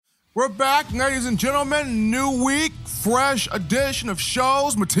We're back, ladies and gentlemen. New week, fresh edition of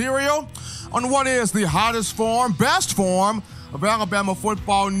shows, material on what is the hottest form, best form of Alabama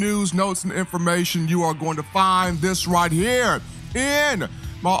football news, notes, and information. You are going to find this right here in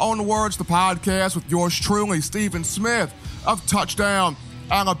my own words, the podcast with yours truly, Stephen Smith of Touchdown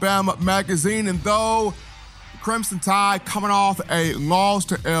Alabama Magazine. And though the Crimson Tide coming off a loss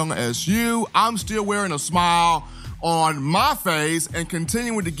to LSU, I'm still wearing a smile on my face and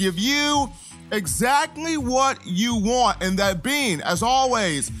continuing to give you exactly what you want. And that being, as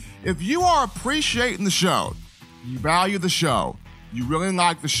always, if you are appreciating the show, you value the show, you really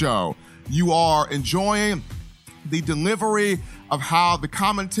like the show, you are enjoying the delivery of how the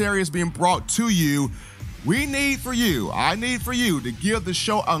commentary is being brought to you, I need for you to give the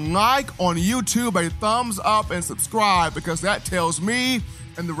show a like on YouTube, a thumbs up, and subscribe, because that tells me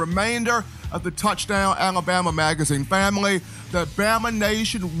and the remainder of the Touchdown Alabama Magazine family that Bama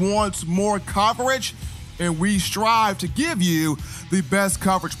Nation wants more coverage, and we strive to give you the best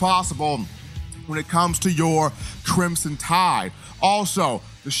coverage possible when it comes to your Crimson Tide. Also,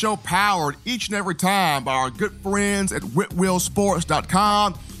 the show powered each and every time by our good friends at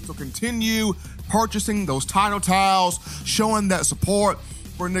WhitwillSports.com. So continue purchasing those title towels, showing that support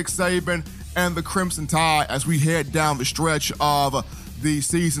for Nick Saban and the Crimson Tide as we head down the stretch of the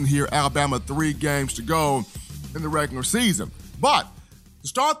season here. Alabama, 3 games to go in the regular season. But to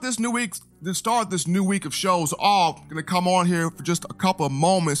start this new week of shows off, I'm going to come on here for just a couple of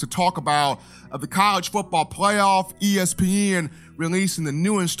moments to talk about the college football playoff. ESPN releasing the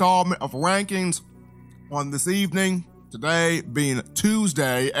new installment of rankings on this evening, today being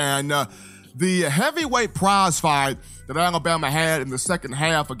Tuesday, and the heavyweight prize fight that Alabama had in the second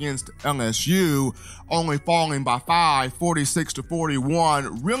half against LSU, only falling by 5,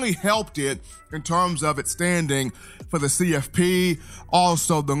 46-41, really helped it in terms of its standing for the CFP.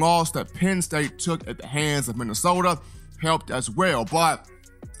 Also, the loss that Penn State took at the hands of Minnesota helped as well. But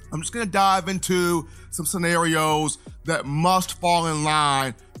I'm just going to dive into some scenarios that must fall in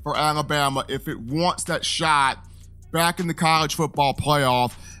line for Alabama if it wants that shot back in the college football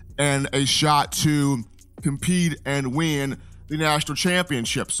playoff and a shot to compete and win the national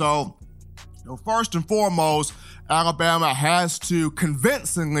championship. So, first and foremost, Alabama has to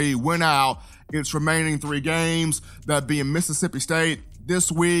convincingly win out its remaining 3 games, that being Mississippi State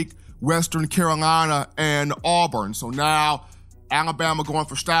this week, Western Carolina, and Auburn. So now Alabama going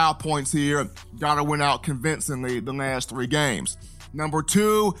for style points here, got to win out convincingly the last 3 games. Number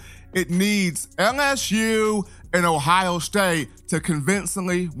 2, it needs LSU and Ohio State to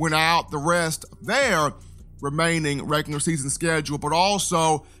convincingly win out the rest of their remaining regular season schedule, but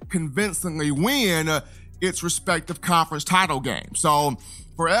also convincingly win its respective conference title game. So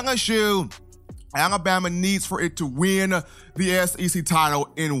for LSU, Alabama needs for it to win the SEC title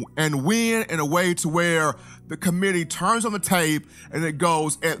and win in a way to where the committee turns on the tape and it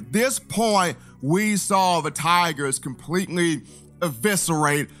goes, at this point, we saw the Tigers completely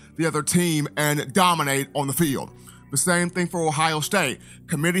eviscerate the other team and dominate on the field. The same thing for Ohio State.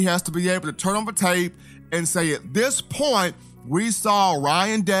 Committee has to be able to turn on the tape and say, at this point, we saw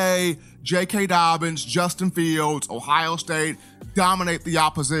Ryan Day, J.K. Dobbins, Justin Fields, Ohio State dominate the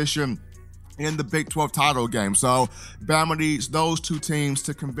opposition in the Big 12 title game. So Bama needs those 2 teams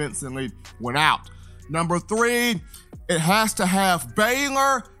to convincingly win out. Number 3, it has to have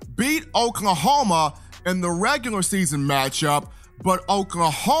Baylor beat Oklahoma in the regular season matchup, but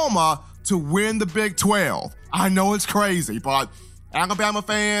Oklahoma to win the Big 12. I know it's crazy, but Alabama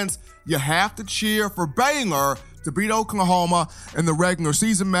fans, you have to cheer for Baylor to beat Oklahoma in the regular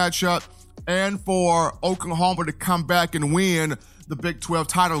season matchup and for Oklahoma to come back and win the Big 12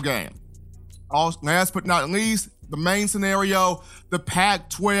 title game. Last but not least, the main scenario, the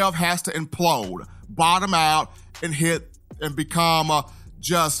Pac-12 has to implode, bottom out, and hit and become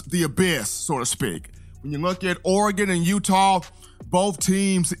just the abyss, so to speak. When you look at Oregon and Utah, both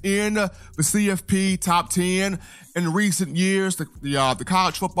teams in the CFP top 10 in recent years, the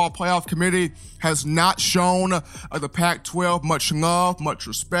College Football Playoff Committee has not shown the Pac-12 much love, much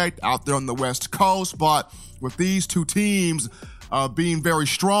respect out there on the West Coast. But with these 2 teams being very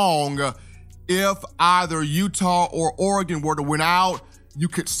strong, if either Utah or Oregon were to win out, you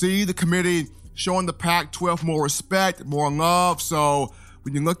could see the committee showing the Pac-12 more respect, more love. So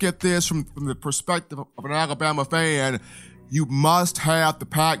when you look at this from the perspective of an Alabama fan, you must have the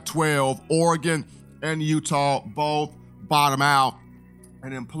Pac-12, Oregon and Utah both bottom out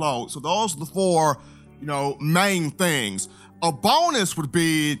and implode. So those are the 4, main things. A bonus would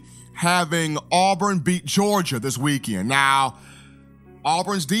be having Auburn beat Georgia this weekend. Now,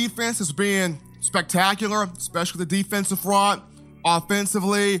 Auburn's defense has been spectacular, especially the defensive front.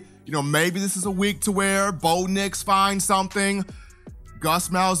 Offensively, maybe this is a week to where Bo Nix finds something. Gus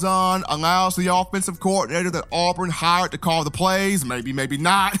Malzahn allows the offensive coordinator that Auburn hired to call the plays. Maybe, maybe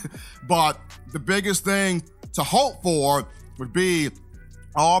not. But the biggest thing to hope for would be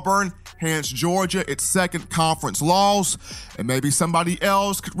Auburn hands Georgia its second conference loss, and maybe somebody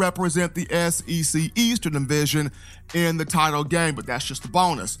else could represent the SEC Eastern Division in the title game, but that's just a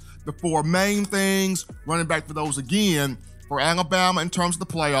bonus. The four main things, running back for those again, for Alabama in terms of the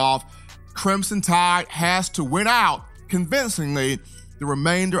playoff, Crimson Tide has to win out convincingly the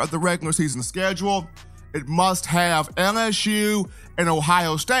remainder of the regular season schedule. It must have LSU and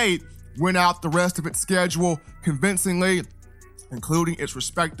Ohio State win out the rest of its schedule convincingly, including its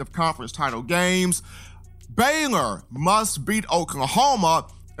respective conference title games. Baylor must beat Oklahoma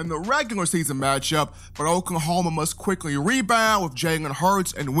in the regular season matchup, but Oklahoma must quickly rebound with Jalen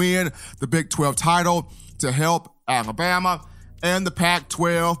Hurts and win the Big 12 title to help Alabama. And the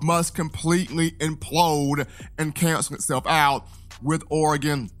Pac-12 must completely implode and cancel itself out with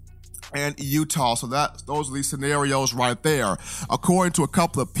Oregon and Utah. So those are the scenarios right there. According to a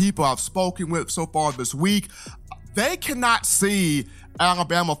couple of people I've spoken with so far this week, they cannot see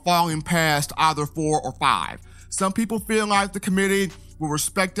Alabama falling past either 4 or 5. Some people feel like the committee will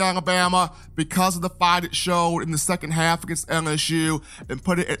respect Alabama because of the fight it showed in the second half against LSU and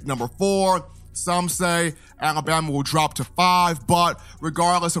put it at number 4. Some say Alabama will drop to 5, but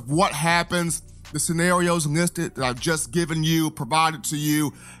regardless of what happens, the scenarios listed that I've just given you, provided to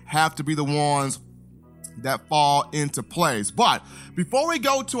you, have to be the ones that fall into place. But before we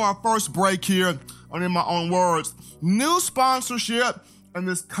go to our first break here on In My Own Words, new sponsorship, and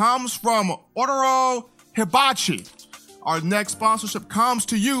this comes from Otoro Hibachi. Our next sponsorship comes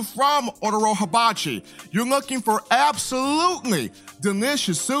to you from Otoro Hibachi. You're looking for absolutely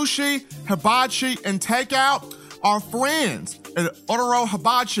delicious sushi, hibachi, and takeout? Our friends at Otoro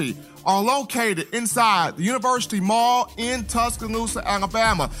Hibachi are located inside the University Mall in Tuscaloosa,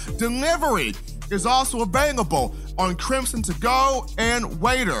 Alabama. Delivery is also available on Crimson To Go and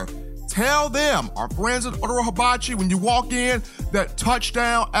Waiter. Tell them, our friends at Otoro Hibachi, when you walk in, that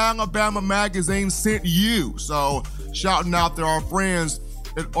Touchdown Alabama magazine sent you. So, shouting out there, our friends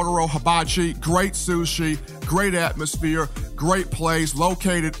at Otoro Hibachi. Great sushi, great atmosphere, great place,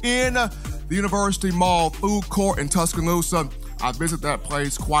 located in the University Mall food court in Tuscaloosa. I visit that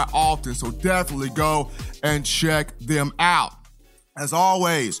place quite often, so definitely go and check them out. As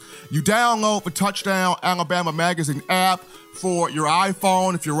always, you download the Touchdown Alabama magazine app for your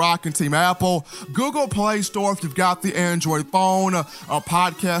iPhone if you're rocking Team Apple, Google Play Store if you've got the Android phone,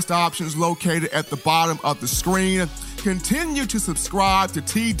 podcast options located at the bottom of the screen. Continue to subscribe to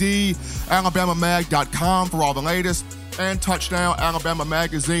tdalabamamag.com for all the latest, and Touchdown Alabama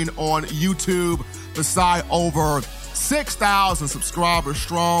magazine on YouTube. The site over 6,000 subscribers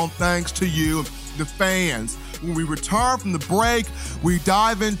strong, thanks to you, the fans. When we return from the break, we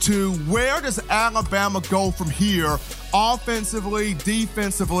dive into where does Alabama go from here, offensively,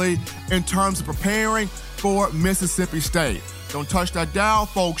 defensively, in terms of preparing for Mississippi State. Don't touch that dial,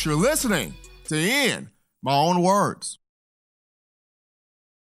 folks. You're listening to In My Own Words.